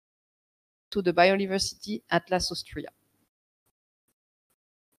to the Biodiversity Atlas Austria.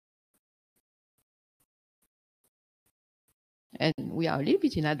 And we are a little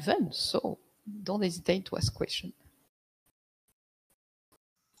bit in advance, so don't hesitate to ask questions.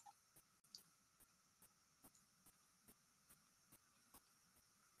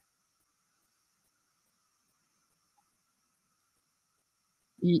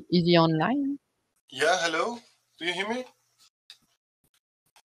 Is he online? Yeah, hello. Do you hear me?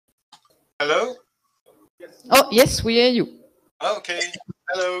 Hello? Oh, yes, we hear you. Okay.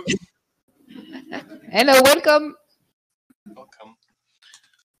 Hello. Hello, welcome. Welcome.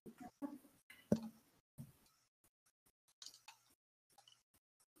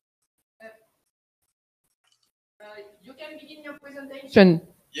 You can begin your presentation.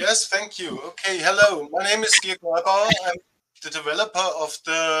 Yes, thank you. Okay, hello. My name is Georg. I'm the developer of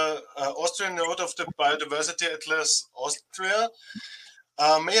the Austrian node of the Biodiversity Atlas Austria.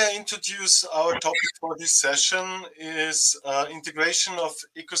 May I introduce our topic for this session is integration of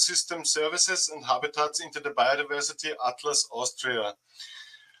ecosystem services and habitats into the Biodiversity Atlas Austria.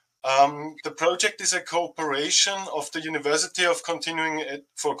 The project is a cooperation of the University of Continuing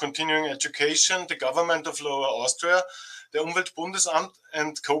Education, the Government of Lower Austria, the Umweltbundesamt,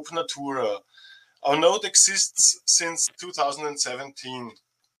 and Coop Natura. Our node exists since 2017.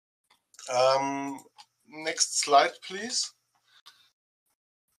 Next slide, please.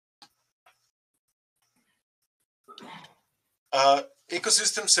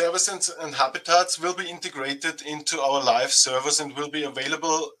 Ecosystem services and habitats will be integrated into our live servers and will be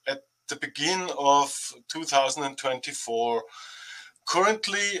available at the beginning of 2024.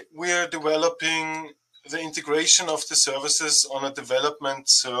 Currently, we are developing the integration of the services on a development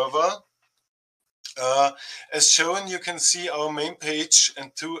server. As shown, you can see our main page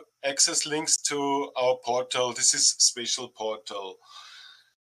and 2 access links to our portal. This is Spatial Portal.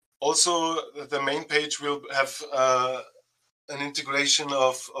 Also, the main page will have an integration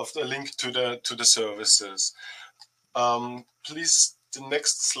of the link to the services. Please, the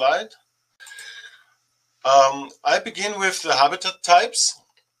next slide. I begin with the habitat types.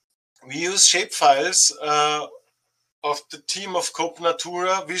 We use shapefiles of the team of Coop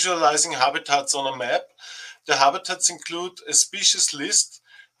Natura visualizing habitats on a map. The habitats include a species list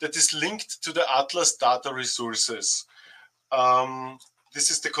that is linked to the Atlas data resources. This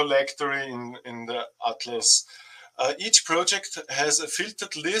is the collector in the Atlas. Each project has a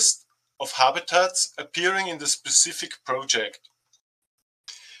filtered list of habitats appearing in the specific project.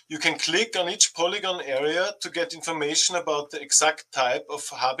 You can click on each polygon area to get information about the exact type of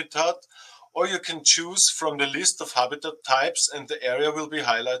habitat, or you can choose from the list of habitat types and the area will be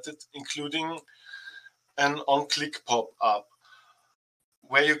highlighted, including an on-click pop-up,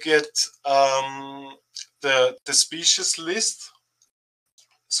 where you get the species list,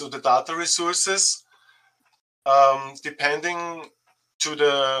 so the data resources, depending to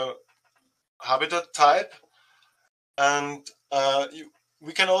the habitat type, and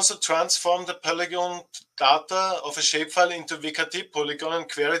we can also transform the polygon data of a shapefile into VKT polygon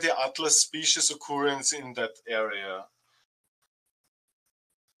and query the Atlas species occurrence in that area.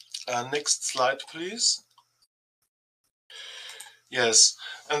 Next slide, please. Yes,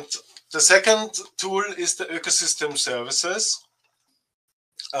 and the second tool is the ecosystem services.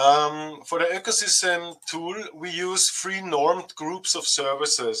 For the ecosystem tool, we use 3 normed groups of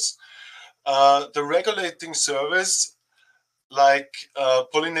services. The regulating service, like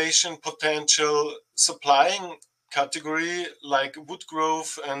pollination potential, supplying category like wood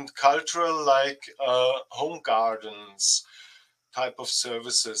growth, and cultural like home gardens type of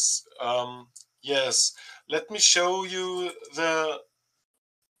services. Yes, let me show you the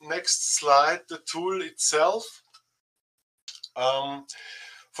next slide, the tool itself.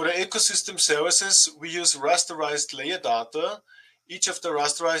 For the ecosystem services, we use rasterized layer data. Each of the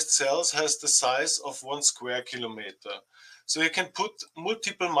rasterized cells has the size of 1 square kilometer. So you can put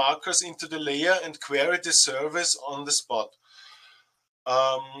multiple markers into the layer and query the service on the spot.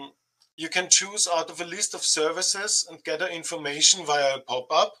 You can choose out of a list of services and gather information via a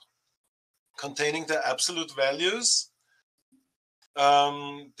pop-up containing the absolute values,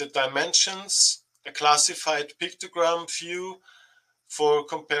 the dimensions, a classified pictogram view for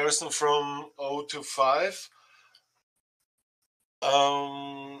comparison from 0 to 5.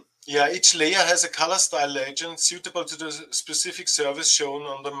 Yeah, each layer has a color style legend suitable to the specific service shown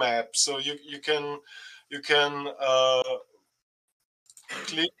on the map. So you can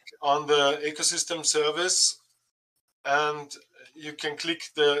click on the ecosystem service and you can click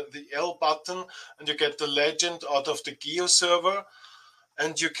the L button and you get the legend out of the geo server,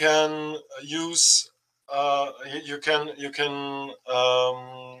 and you can use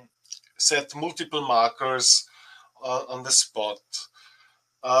set multiple markers on the spot.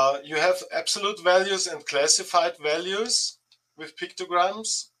 You have absolute values and classified values with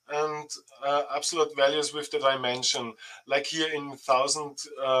pictograms, and absolute values with the dimension, like here in 1,000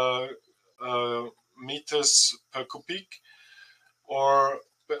 meters per cubic, or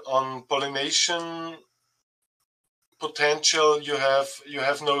on pollination potential you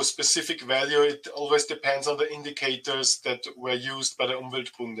have no specific value. It always depends on the indicators that were used by the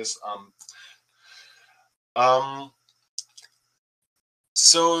Umweltbundesamt.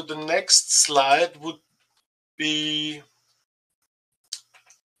 So the next slide would be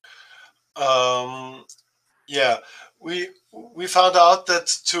yeah, we found out that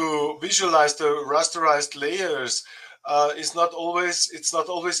to visualize the rasterized layers it's not always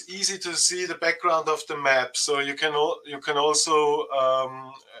easy to see the background of the map. So you can also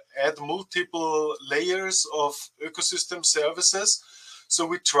add multiple layers of ecosystem services. So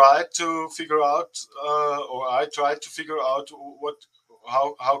we tried to figure out, or I tried to figure out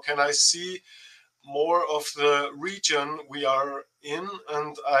how can I see more of the region we are in,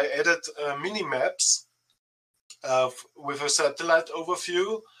 and I added mini maps with a satellite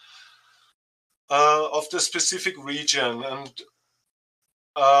overview of the specific region, and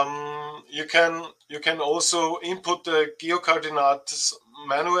you can also input the geocoordinates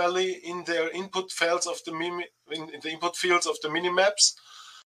manually in their input fields of the mini maps,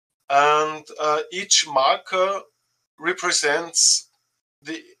 and each marker represents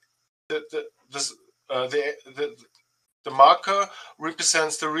the marker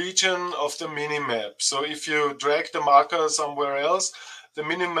represents the region of the minimap. So if you drag the marker somewhere else, the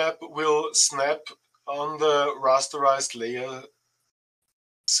minimap will snap on the rasterized layer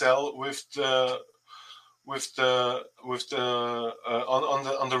cell on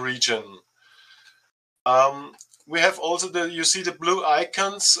the region. We have also you see the blue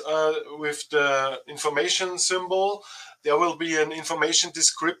icons with the information symbol. There will be an information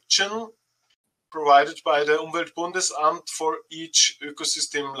description provided by the Umweltbundesamt for each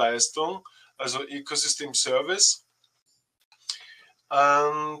Ökosystemleistung, also ecosystem service.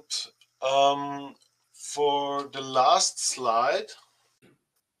 And for the last slide,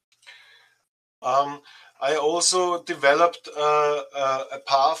 I also developed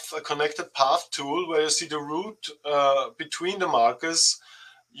a connected path tool where you see the route between the markers.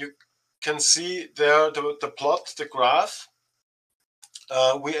 You can see there the plot, the graph.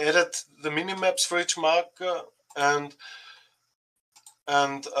 We added the mini-maps for each marker, and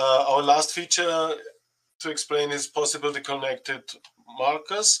our last feature to explain is possible the connected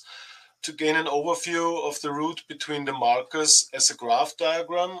markers to gain an overview of the route between the markers as a graph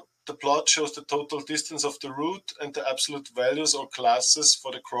diagram. The plot shows the total distance of the route and the absolute values or classes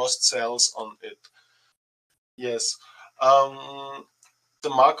for the crossed cells on it. Yes. The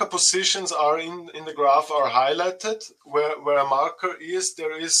marker positions are in the graph are highlighted. Where a marker is,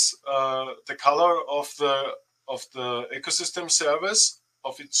 there is the color of the ecosystem service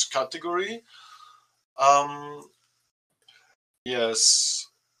of its category. Yes,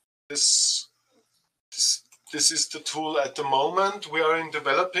 this is the tool at the moment. We are in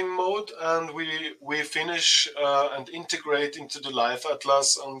developing mode, and we finish and integrate into the Live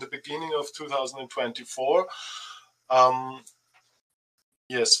Atlas on the beginning of 2024.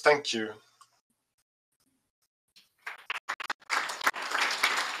 Yes, thank you.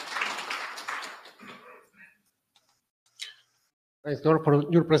 Thanks, Georg, for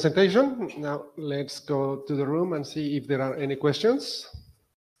your presentation. Now let's go to the room and see if there are any questions.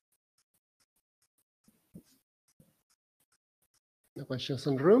 No questions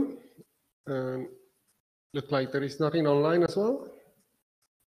in the room. Looks like there is nothing online as well.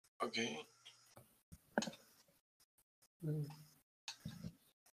 Okay.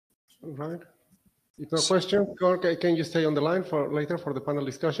 All right. If no question, Georg, can you stay on the line for later for the panel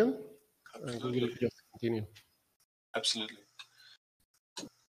discussion? And we will just continue. Absolutely.